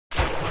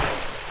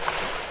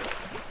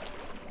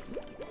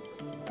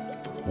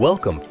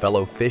Welcome,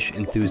 fellow fish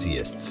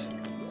enthusiasts,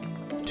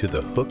 to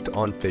the Hooked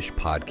on Fish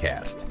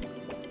podcast,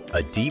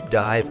 a deep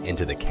dive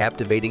into the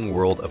captivating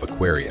world of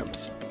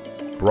aquariums,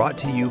 brought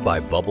to you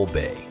by Bubble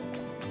Bay.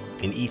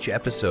 In each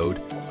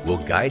episode, we'll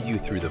guide you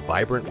through the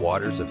vibrant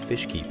waters of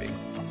fish keeping,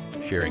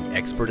 sharing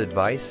expert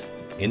advice,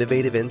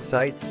 innovative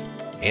insights,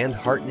 and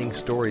heartening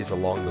stories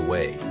along the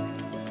way.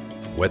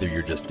 Whether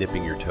you're just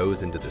dipping your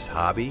toes into this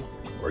hobby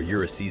or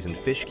you're a seasoned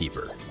fish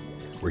keeper,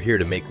 we're here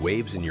to make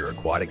waves in your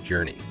aquatic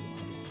journey.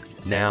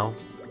 Now,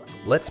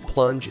 let's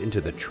plunge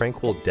into the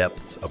tranquil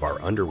depths of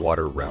our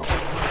underwater realm.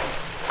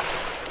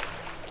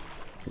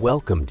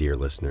 Welcome, dear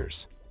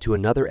listeners, to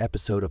another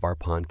episode of our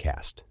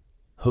podcast,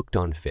 Hooked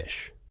on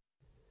Fish.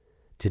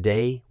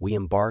 Today, we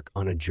embark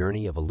on a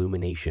journey of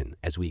illumination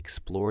as we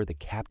explore the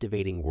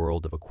captivating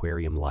world of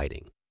aquarium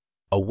lighting.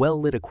 A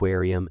well-lit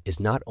aquarium is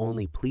not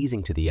only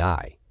pleasing to the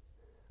eye,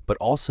 but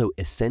also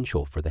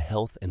essential for the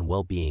health and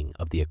well-being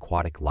of the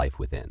aquatic life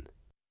within.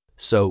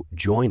 So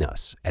join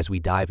us as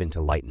we dive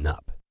into Lighten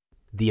Up,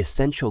 the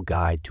essential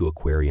guide to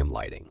aquarium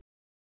lighting.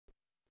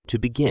 To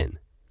begin,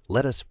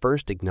 let us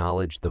first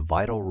acknowledge the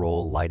vital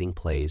role lighting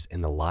plays in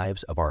the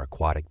lives of our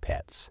aquatic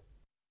pets.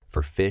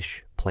 For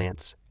fish,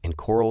 plants, and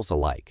corals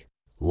alike,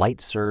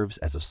 light serves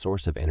as a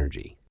source of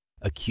energy,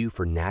 a cue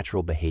for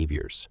natural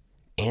behaviors,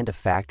 and a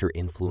factor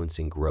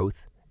influencing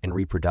growth and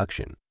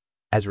reproduction.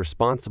 As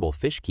responsible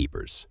fish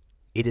keepers,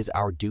 it is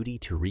our duty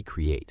to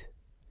recreate,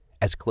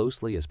 as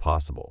closely as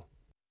possible,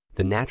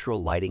 the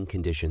natural lighting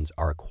conditions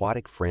our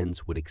aquatic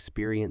friends would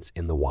experience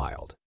in the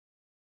wild.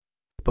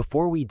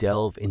 Before we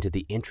delve into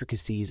the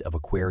intricacies of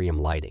aquarium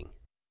lighting,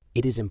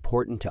 it is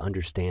important to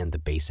understand the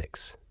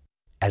basics.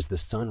 As the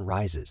sun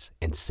rises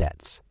and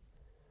sets,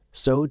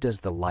 so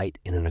does the light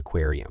in an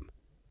aquarium.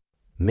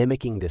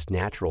 Mimicking this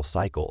natural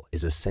cycle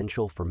is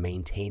essential for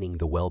maintaining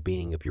the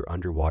well-being of your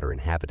underwater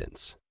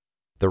inhabitants.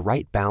 The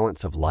right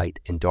balance of light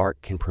and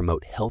dark can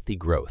promote healthy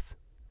growth,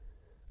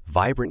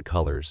 vibrant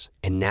colors,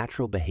 and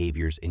natural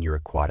behaviors in your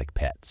aquatic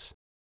pets.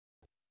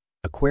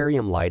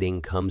 Aquarium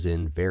lighting comes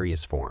in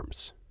various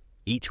forms,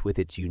 each with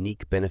its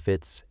unique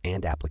benefits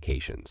and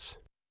applications.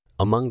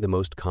 Among the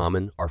most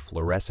common are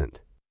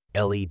fluorescent,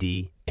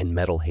 LED, and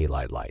metal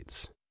halide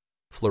lights.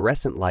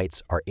 Fluorescent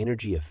lights are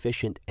energy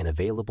efficient and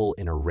available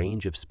in a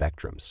range of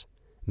spectrums,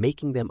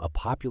 making them a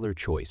popular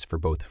choice for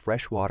both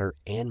freshwater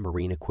and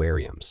marine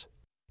aquariums.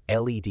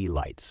 LED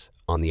lights,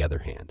 on the other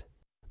hand,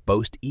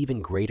 boast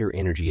even greater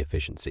energy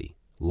efficiency,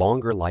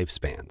 longer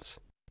lifespans,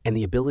 and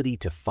the ability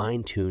to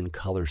fine-tune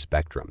color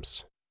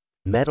spectrums.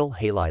 Metal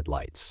halide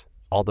lights,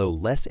 although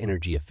less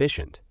energy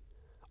efficient,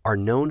 are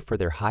known for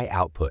their high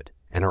output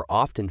and are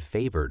often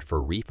favored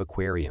for reef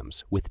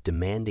aquariums with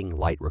demanding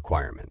light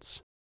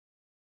requirements.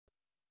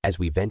 As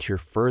we venture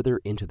further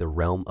into the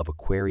realm of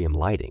aquarium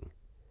lighting,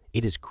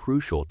 it is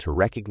crucial to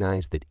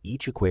recognize that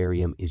each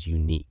aquarium is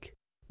unique,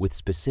 with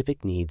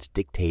specific needs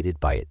dictated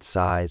by its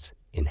size,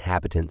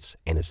 inhabitants,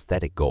 and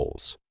aesthetic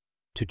goals.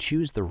 To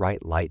choose the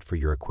right light for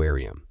your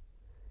aquarium,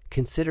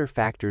 consider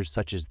factors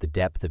such as the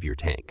depth of your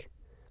tank,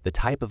 the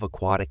type of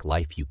aquatic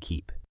life you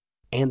keep,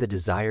 and the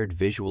desired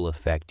visual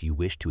effect you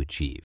wish to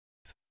achieve.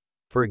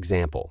 For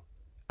example,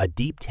 a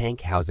deep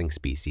tank housing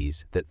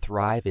species that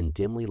thrive in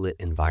dimly lit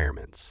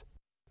environments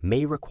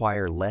may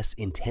require less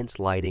intense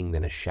lighting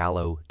than a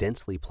shallow,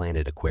 densely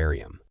planted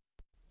aquarium.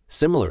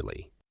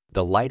 Similarly,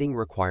 the lighting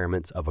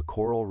requirements of a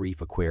coral reef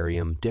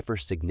aquarium differ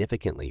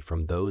significantly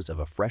from those of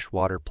a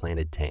freshwater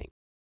planted tank.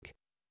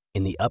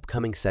 In the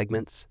upcoming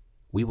segments,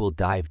 we will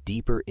dive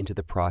deeper into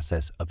the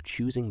process of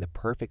choosing the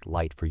perfect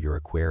light for your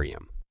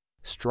aquarium,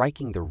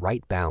 striking the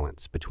right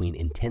balance between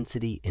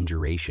intensity and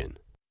duration,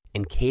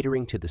 and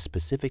catering to the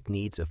specific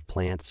needs of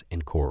plants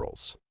and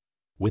corals.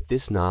 With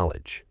this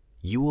knowledge,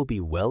 you will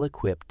be well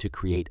equipped to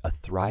create a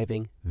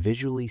thriving,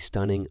 visually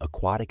stunning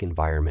aquatic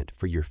environment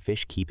for your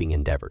fish-keeping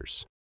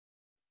endeavors.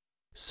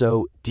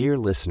 So, dear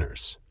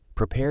listeners,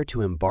 prepare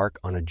to embark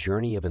on a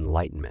journey of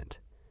enlightenment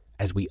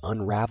as we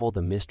unravel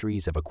the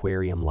mysteries of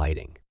aquarium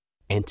lighting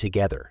and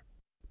together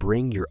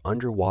bring your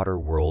underwater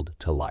world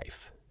to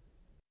life.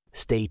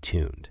 Stay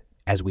tuned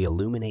as we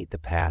illuminate the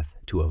path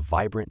to a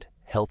vibrant,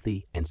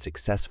 healthy, and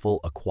successful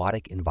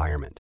aquatic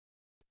environment.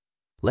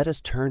 Let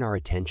us turn our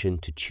attention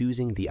to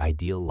choosing the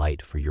ideal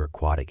light for your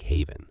aquatic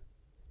haven.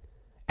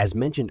 As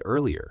mentioned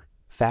earlier,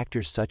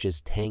 factors such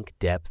as tank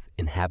depth,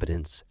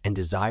 inhabitants, and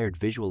desired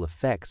visual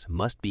effects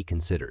must be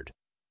considered.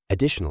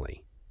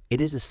 Additionally, it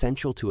is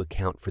essential to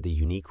account for the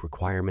unique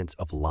requirements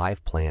of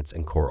live plants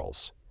and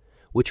corals,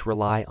 which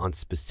rely on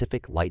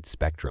specific light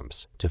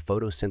spectrums to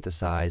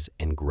photosynthesize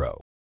and grow.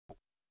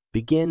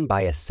 Begin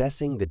by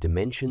assessing the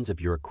dimensions of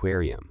your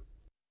aquarium,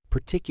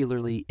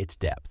 particularly its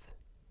depth.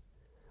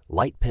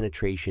 Light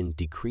penetration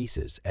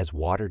decreases as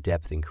water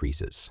depth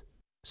increases,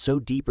 so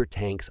deeper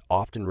tanks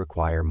often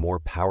require more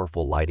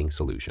powerful lighting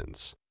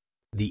solutions.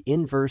 The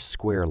inverse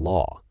square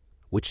law,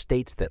 which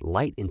states that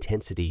light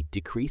intensity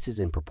decreases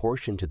in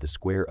proportion to the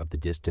square of the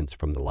distance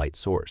from the light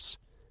source,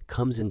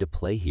 comes into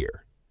play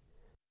here.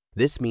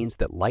 This means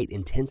that light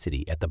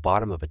intensity at the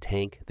bottom of a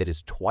tank that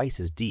is twice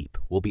as deep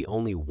will be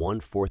only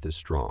 1/4 as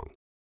strong.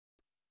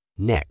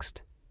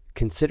 Next,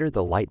 consider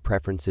the light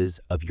preferences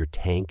of your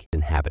tank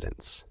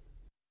inhabitants.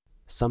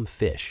 Some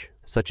fish,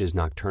 such as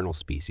nocturnal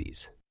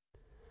species,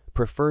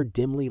 prefer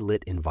dimly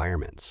lit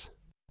environments,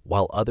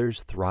 while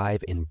others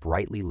thrive in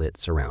brightly lit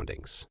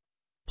surroundings.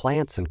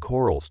 Plants and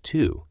corals,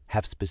 too,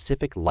 have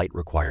specific light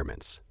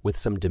requirements, with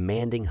some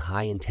demanding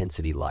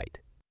high-intensity light,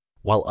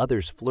 while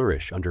others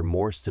flourish under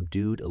more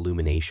subdued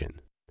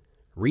illumination.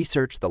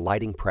 Research the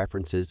lighting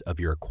preferences of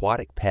your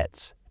aquatic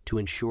pets to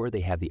ensure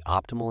they have the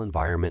optimal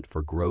environment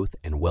for growth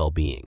and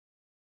well-being.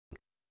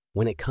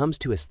 When it comes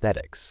to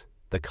aesthetics,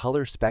 the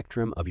color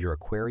spectrum of your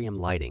aquarium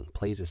lighting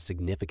plays a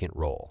significant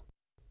role.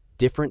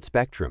 Different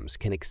spectrums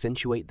can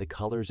accentuate the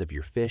colors of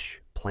your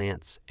fish,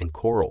 plants, and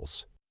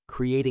corals,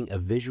 creating a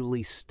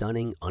visually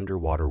stunning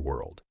underwater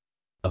world.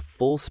 A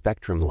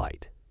full-spectrum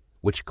light,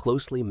 which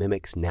closely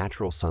mimics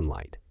natural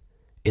sunlight,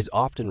 is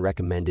often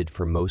recommended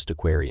for most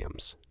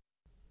aquariums.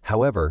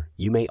 However,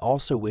 you may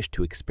also wish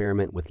to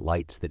experiment with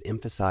lights that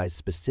emphasize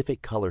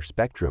specific color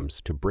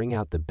spectrums to bring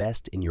out the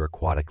best in your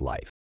aquatic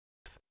life.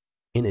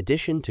 In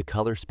addition to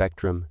color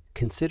spectrum,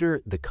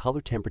 consider the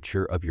color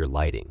temperature of your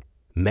lighting,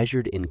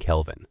 measured in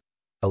Kelvin.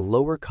 A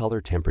lower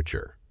color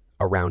temperature,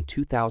 around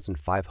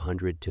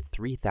 2,500 to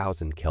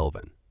 3,000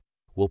 Kelvin,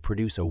 will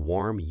produce a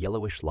warm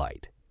yellowish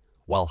light,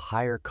 while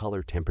higher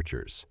color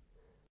temperatures,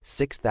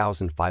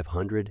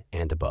 6,500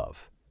 and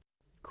above,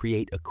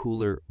 create a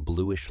cooler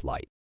bluish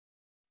light.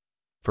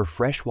 For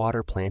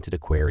freshwater planted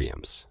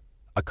aquariums,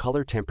 a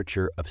color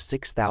temperature of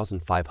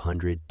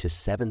 6,500 to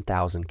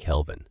 7,000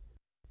 Kelvin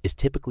is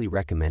typically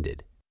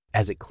recommended,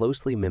 as it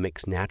closely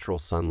mimics natural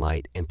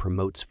sunlight and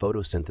promotes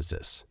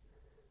photosynthesis,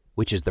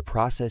 which is the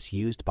process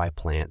used by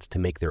plants to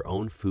make their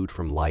own food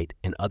from light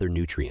and other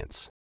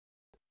nutrients.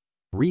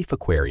 Reef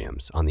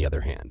aquariums, on the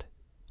other hand,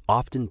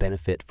 often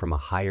benefit from a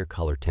higher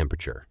color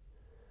temperature,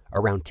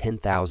 around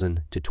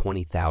 10,000 to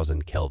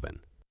 20,000 Kelvin,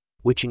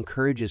 which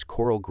encourages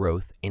coral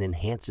growth and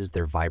enhances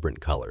their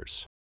vibrant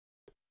colors.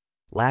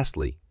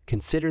 Lastly,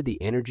 consider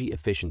the energy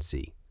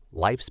efficiency,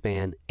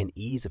 lifespan, and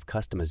ease of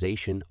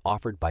customization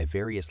offered by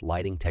various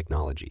lighting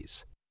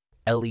technologies.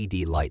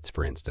 LED lights,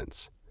 for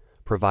instance,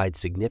 provide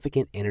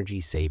significant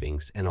energy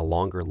savings and a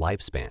longer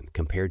lifespan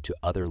compared to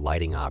other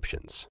lighting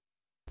options.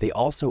 They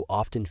also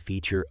often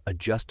feature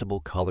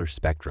adjustable color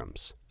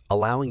spectrums,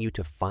 allowing you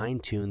to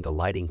fine-tune the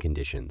lighting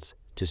conditions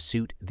to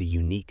suit the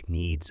unique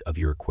needs of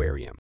your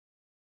aquarium.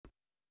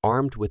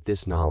 Armed with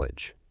this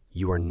knowledge,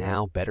 you are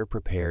now better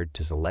prepared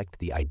to select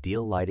the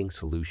ideal lighting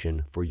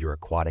solution for your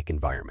aquatic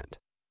environment.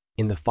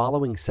 In the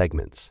following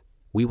segments,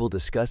 we will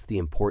discuss the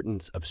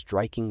importance of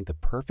striking the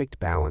perfect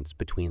balance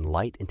between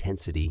light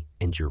intensity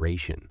and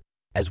duration,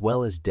 as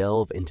well as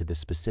delve into the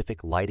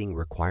specific lighting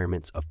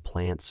requirements of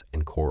plants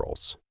and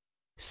corals.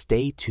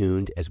 Stay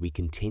tuned as we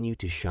continue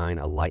to shine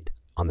a light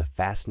on the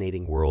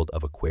fascinating world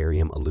of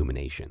aquarium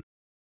illumination.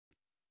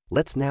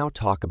 Let's now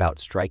talk about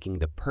striking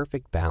the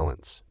perfect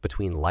balance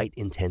between light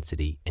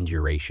intensity and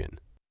duration.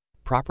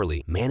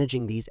 Properly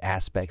managing these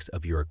aspects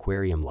of your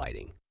aquarium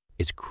lighting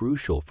is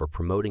crucial for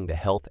promoting the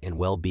health and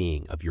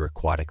well-being of your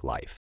aquatic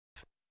life.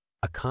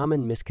 A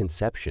common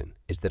misconception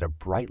is that a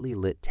brightly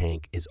lit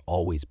tank is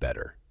always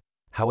better.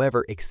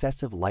 However,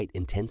 excessive light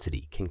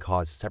intensity can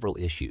cause several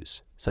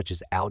issues, such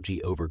as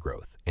algae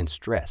overgrowth and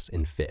stress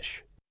in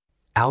fish.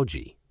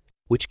 Algae,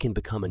 which can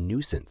become a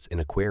nuisance in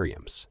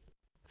aquariums,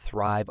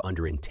 thrive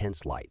under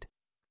intense light.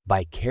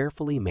 By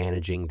carefully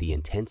managing the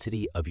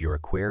intensity of your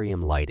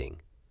aquarium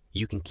lighting,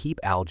 you can keep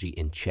algae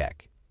in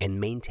check and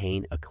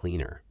maintain a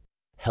cleaner,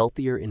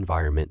 healthier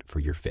environment for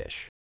your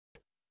fish.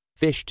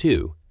 Fish,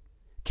 too,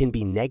 can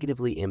be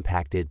negatively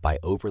impacted by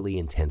overly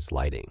intense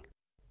lighting.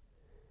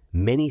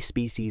 Many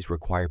species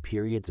require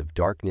periods of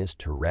darkness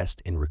to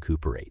rest and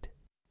recuperate.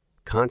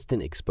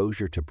 Constant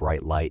exposure to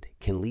bright light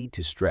can lead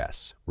to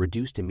stress,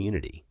 reduced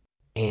immunity,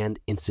 and,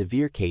 in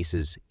severe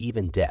cases,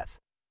 even death.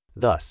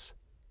 Thus,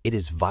 it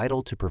is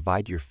vital to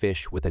provide your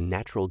fish with a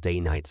natural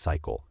day-night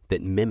cycle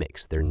that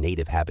mimics their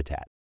native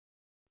habitat.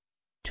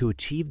 To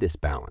achieve this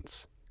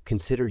balance,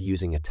 consider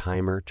using a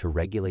timer to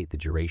regulate the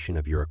duration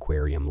of your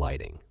aquarium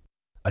lighting.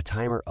 A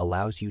timer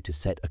allows you to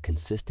set a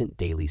consistent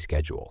daily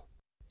schedule,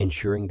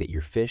 ensuring that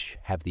your fish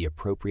have the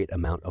appropriate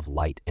amount of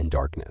light and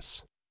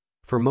darkness.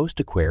 For most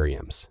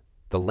aquariums,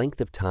 the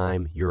length of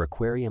time your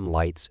aquarium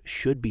lights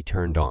should be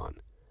turned on,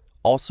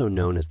 also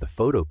known as the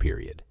photo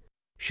period,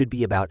 should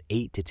be about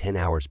 8 to 10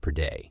 hours per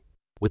day,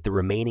 with the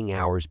remaining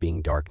hours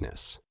being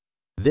darkness.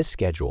 This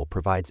schedule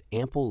provides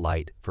ample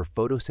light for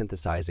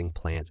photosynthesizing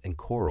plants and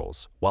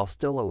corals while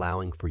still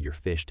allowing for your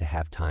fish to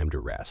have time to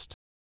rest.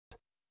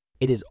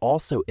 It is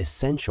also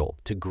essential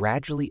to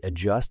gradually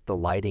adjust the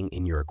lighting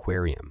in your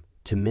aquarium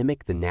to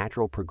mimic the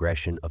natural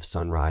progression of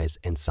sunrise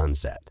and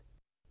sunset.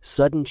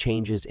 Sudden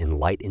changes in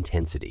light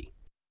intensity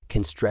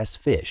can stress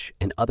fish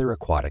and other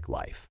aquatic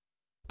life.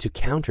 To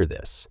counter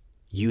this,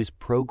 use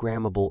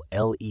programmable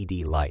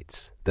LED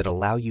lights that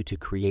allow you to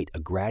create a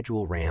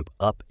gradual ramp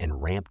up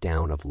and ramp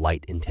down of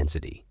light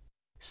intensity.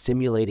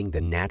 simulating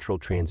the natural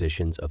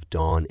transitions of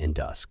dawn and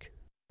dusk.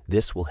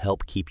 This will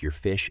help keep your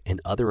fish and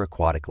other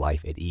aquatic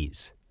life at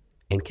ease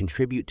and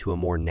contribute to a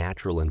more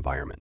natural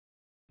environment.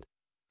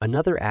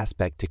 Another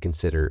aspect to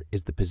consider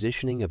is the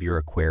positioning of your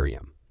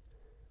aquarium.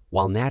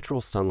 While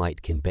natural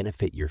sunlight can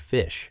benefit your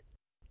fish,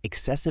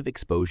 excessive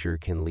exposure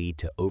can lead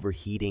to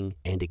overheating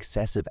and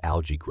excessive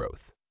algae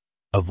growth.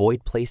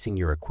 Avoid placing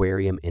your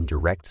aquarium in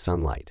direct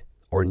sunlight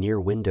or near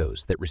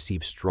windows that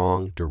receive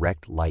strong,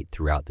 direct light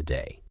throughout the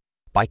day.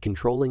 By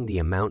controlling the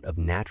amount of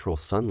natural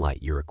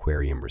sunlight your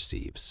aquarium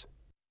receives,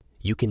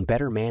 you can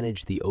better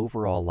manage the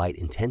overall light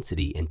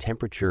intensity and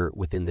temperature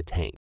within the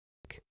tank.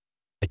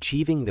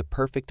 Achieving the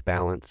perfect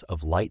balance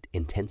of light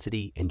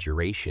intensity and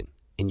duration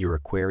in your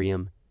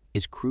aquarium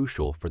is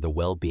crucial for the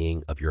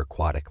well-being of your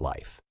aquatic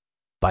life.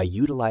 By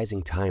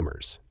utilizing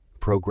timers,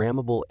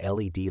 programmable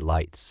LED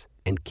lights,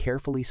 and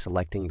carefully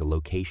selecting the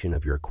location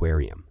of your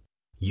aquarium,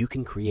 you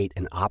can create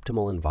an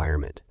optimal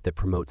environment that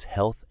promotes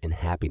health and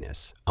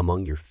happiness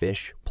among your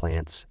fish,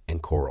 plants,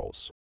 and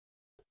corals.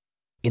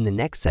 In the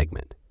next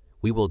segment,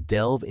 we will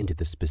delve into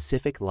the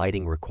specific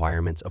lighting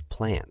requirements of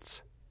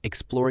plants,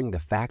 exploring the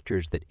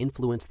factors that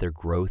influence their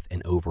growth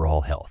and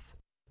overall health.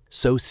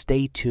 So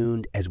stay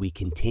tuned as we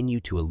continue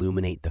to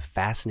illuminate the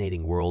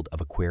fascinating world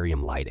of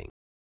aquarium lighting.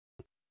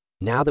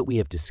 Now that we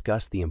have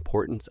discussed the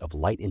importance of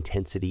light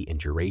intensity and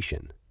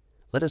duration,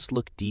 let us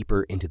look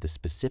deeper into the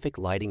specific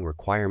lighting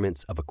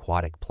requirements of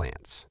aquatic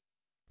plants.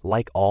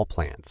 Like all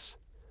plants,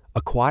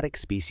 aquatic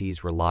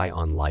species rely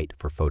on light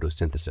for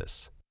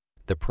photosynthesis,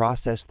 the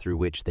process through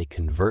which they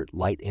convert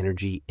light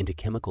energy into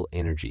chemical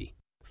energy,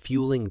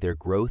 fueling their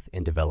growth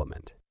and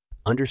development.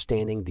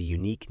 Understanding the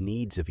unique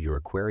needs of your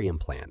aquarium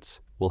plants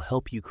will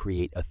help you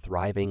create a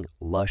thriving,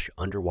 lush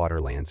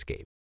underwater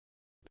landscape.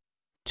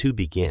 To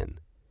begin,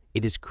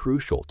 it is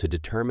crucial to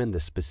determine the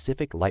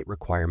specific light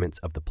requirements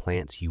of the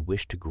plants you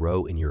wish to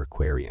grow in your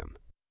aquarium.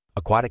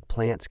 Aquatic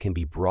plants can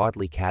be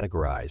broadly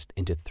categorized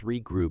into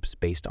 3 groups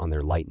based on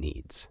their light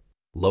needs: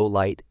 low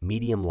light,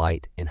 medium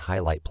light, and high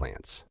light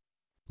plants.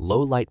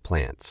 Low light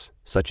plants,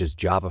 such as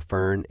Java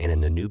fern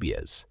and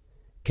anubias,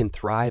 can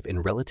thrive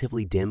in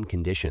relatively dim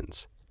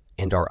conditions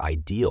and are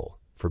ideal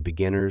for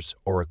beginners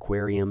or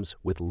aquariums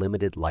with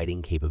limited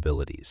lighting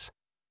capabilities.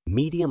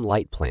 Medium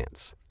light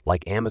plants,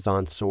 like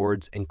Amazon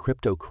swords and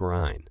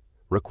cryptocoryne,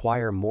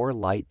 require more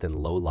light than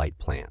low light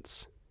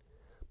plants,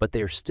 but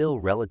they are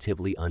still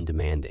relatively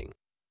undemanding.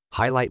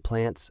 High light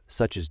plants,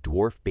 such as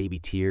dwarf baby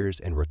tears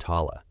and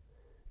rotala,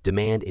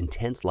 demand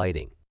intense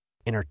lighting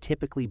and are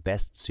typically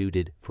best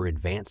suited for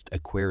advanced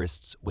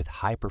aquarists with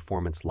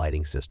high-performance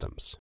lighting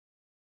systems.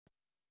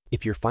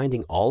 If you're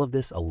finding all of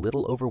this a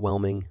little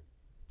overwhelming,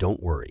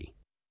 don't worry.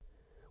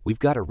 We've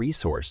got a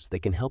resource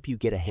that can help you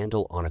get a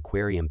handle on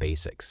aquarium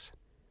basics.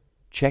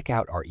 Check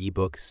out our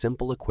ebook,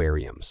 Simple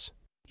Aquariums,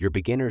 Your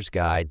Beginner's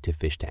Guide to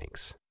Fish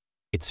Tanks.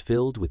 It's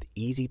filled with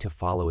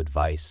easy-to-follow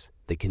advice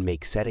that can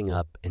make setting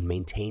up and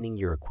maintaining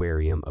your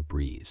aquarium a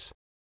breeze.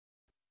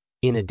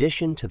 In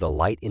addition to the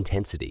light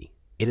intensity,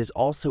 it is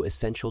also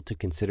essential to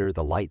consider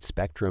the light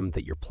spectrum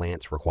that your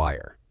plants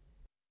require.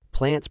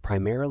 Plants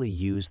primarily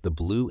use the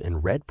blue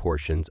and red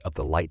portions of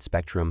the light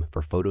spectrum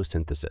for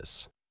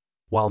photosynthesis.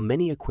 While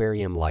many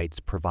aquarium lights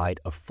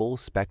provide a full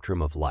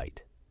spectrum of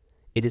light,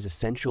 it is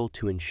essential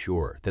to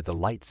ensure that the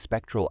light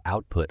spectral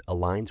output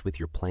aligns with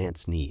your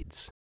plant's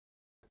needs.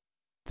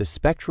 The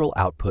spectral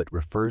output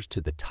refers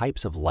to the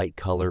types of light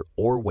color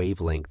or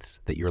wavelengths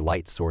that your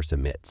light source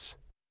emits.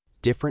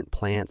 Different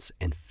plants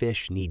and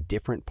fish need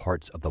different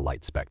parts of the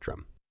light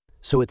spectrum,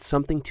 so it's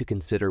something to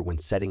consider when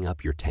setting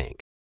up your tank.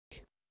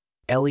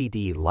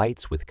 LED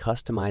lights with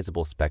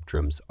customizable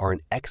spectrums are an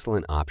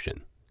excellent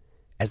option,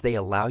 as they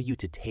allow you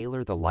to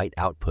tailor the light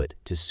output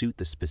to suit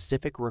the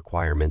specific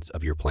requirements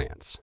of your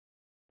plants.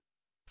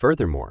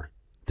 Furthermore,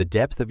 the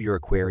depth of your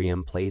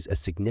aquarium plays a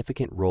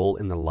significant role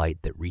in the light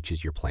that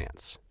reaches your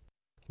plants.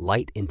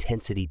 Light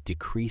intensity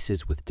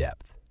decreases with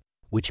depth,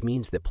 which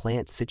means that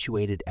plants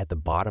situated at the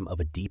bottom of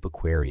a deep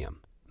aquarium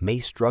may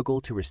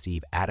struggle to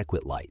receive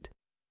adequate light.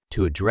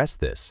 To address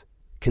this,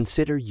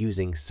 consider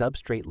using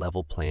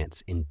substrate-level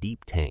plants in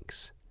deep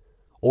tanks,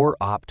 or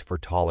opt for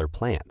taller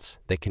plants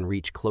that can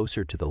reach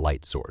closer to the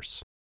light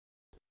source.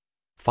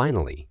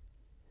 Finally,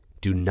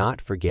 do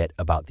not forget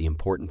about the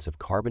importance of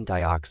carbon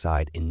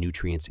dioxide and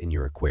nutrients in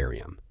your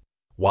aquarium.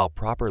 While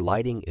proper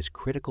lighting is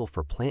critical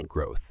for plant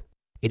growth,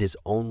 it is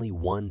only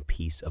one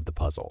piece of the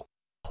puzzle.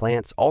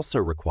 Plants also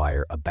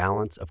require a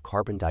balance of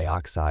carbon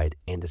dioxide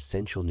and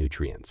essential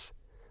nutrients,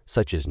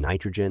 such as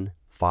nitrogen,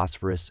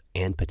 phosphorus,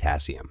 and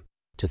potassium,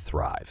 to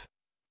thrive.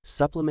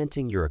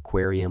 Supplementing your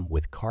aquarium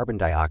with carbon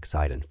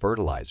dioxide and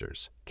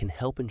fertilizers can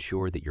help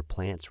ensure that your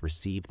plants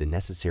receive the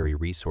necessary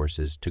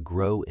resources to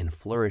grow and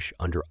flourish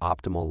under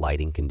optimal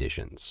lighting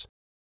conditions.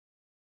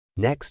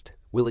 Next,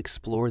 we'll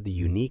explore the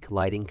unique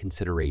lighting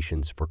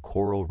considerations for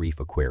coral reef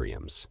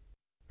aquariums.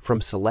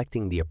 From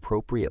selecting the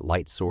appropriate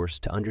light source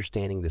to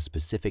understanding the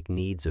specific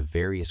needs of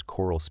various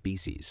coral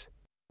species,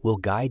 we'll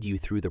guide you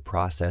through the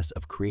process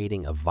of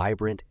creating a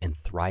vibrant and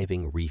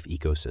thriving reef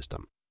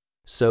ecosystem.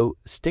 So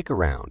stick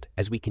around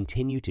as we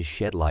continue to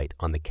shed light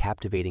on the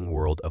captivating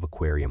world of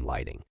aquarium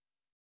lighting.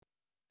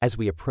 As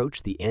we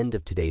approach the end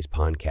of today's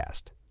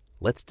podcast,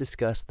 let's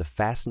discuss the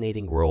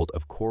fascinating world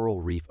of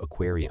coral reef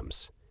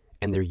aquariums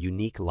and their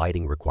unique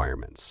lighting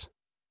requirements.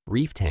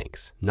 Reef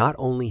tanks not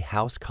only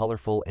house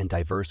colorful and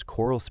diverse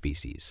coral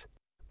species,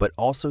 but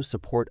also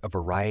support a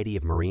variety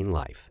of marine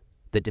life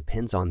that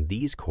depends on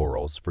these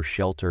corals for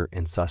shelter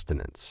and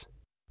sustenance.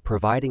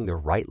 Providing the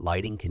right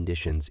lighting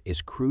conditions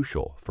is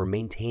crucial for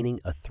maintaining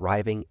a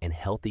thriving and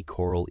healthy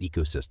coral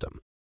ecosystem.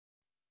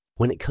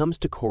 When it comes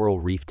to coral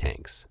reef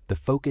tanks, the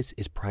focus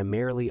is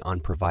primarily on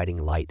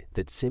providing light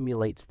that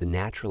simulates the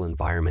natural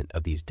environment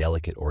of these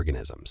delicate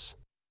organisms.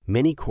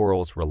 Many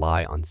corals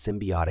rely on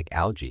symbiotic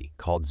algae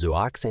called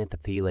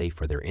zooxanthellae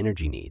for their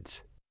energy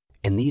needs,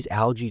 and these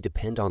algae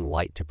depend on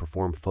light to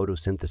perform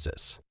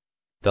photosynthesis.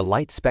 The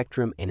light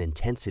spectrum and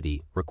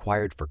intensity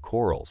required for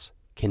corals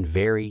can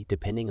vary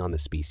depending on the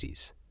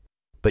species,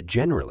 but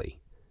generally,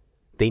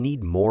 they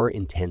need more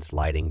intense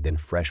lighting than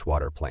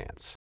freshwater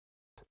plants.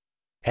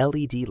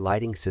 LED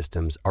lighting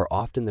systems are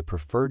often the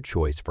preferred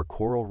choice for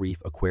coral reef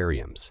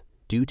aquariums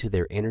due to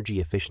their energy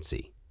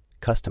efficiency,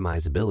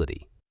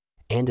 customizability,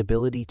 and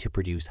ability to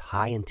produce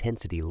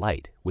high-intensity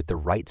light with the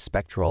right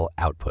spectral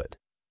output.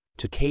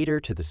 To cater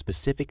to the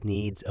specific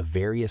needs of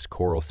various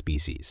coral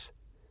species,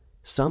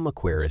 some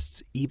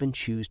aquarists even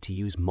choose to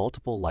use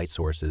multiple light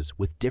sources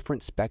with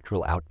different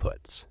spectral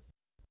outputs.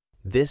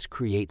 This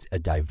creates a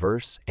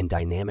diverse and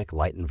dynamic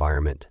light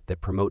environment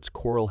that promotes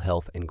coral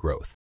health and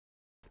growth.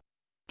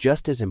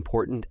 Just as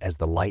important as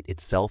the light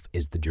itself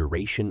is the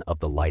duration of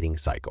the lighting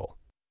cycle.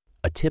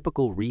 A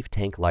typical reef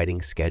tank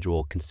lighting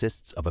schedule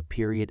consists of a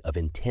period of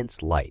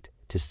intense light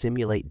to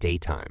simulate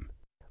daytime,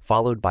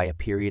 followed by a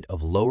period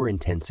of lower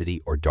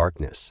intensity or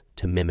darkness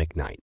to mimic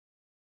night.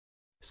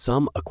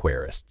 Some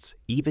aquarists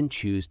even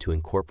choose to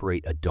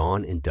incorporate a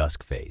dawn and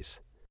dusk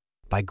phase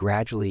by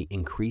gradually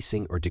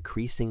increasing or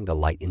decreasing the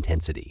light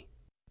intensity.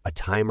 A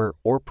timer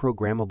or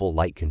programmable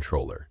light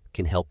controller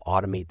can help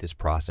automate this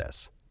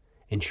process,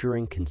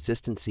 ensuring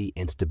consistency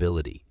and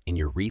stability in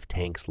your reef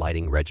tank's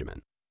lighting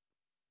regimen.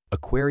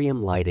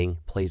 Aquarium lighting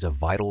plays a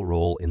vital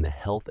role in the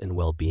health and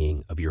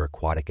well-being of your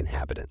aquatic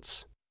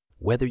inhabitants.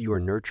 Whether you are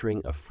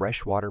nurturing a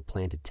freshwater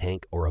planted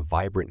tank or a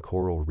vibrant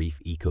coral reef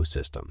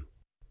ecosystem,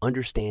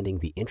 understanding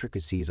the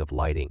intricacies of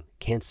lighting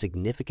can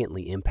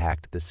significantly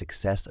impact the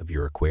success of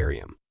your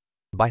aquarium.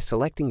 By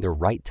selecting the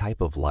right type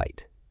of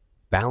light,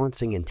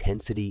 balancing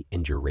intensity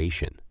and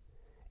duration,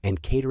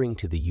 and catering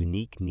to the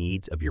unique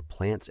needs of your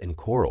plants and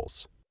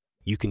corals,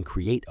 you can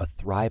create a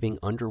thriving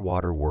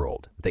underwater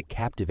world that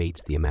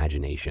captivates the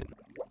imagination.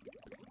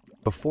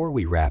 Before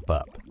we wrap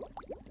up,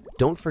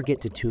 don't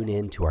forget to tune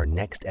in to our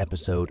next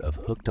episode of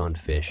Hooked on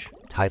Fish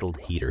titled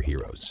Heater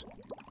Heroes.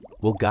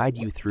 We'll guide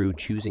you through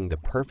choosing the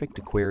perfect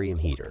aquarium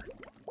heater,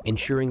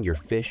 ensuring your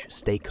fish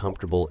stay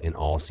comfortable in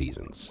all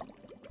seasons.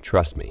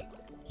 Trust me,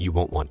 you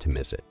won't want to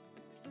miss it.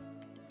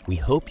 We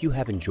hope you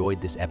have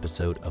enjoyed this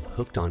episode of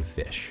Hooked on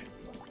Fish.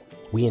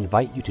 We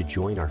invite you to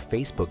join our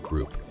Facebook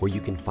group where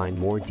you can find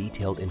more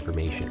detailed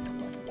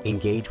information,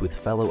 engage with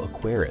fellow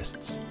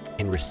aquarists,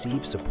 and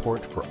receive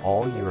support for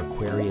all your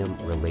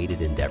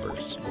aquarium-related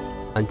endeavors.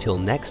 Until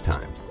next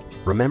time,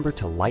 remember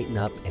to lighten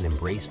up and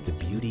embrace the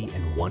beauty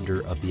and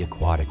wonder of the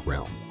aquatic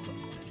realm.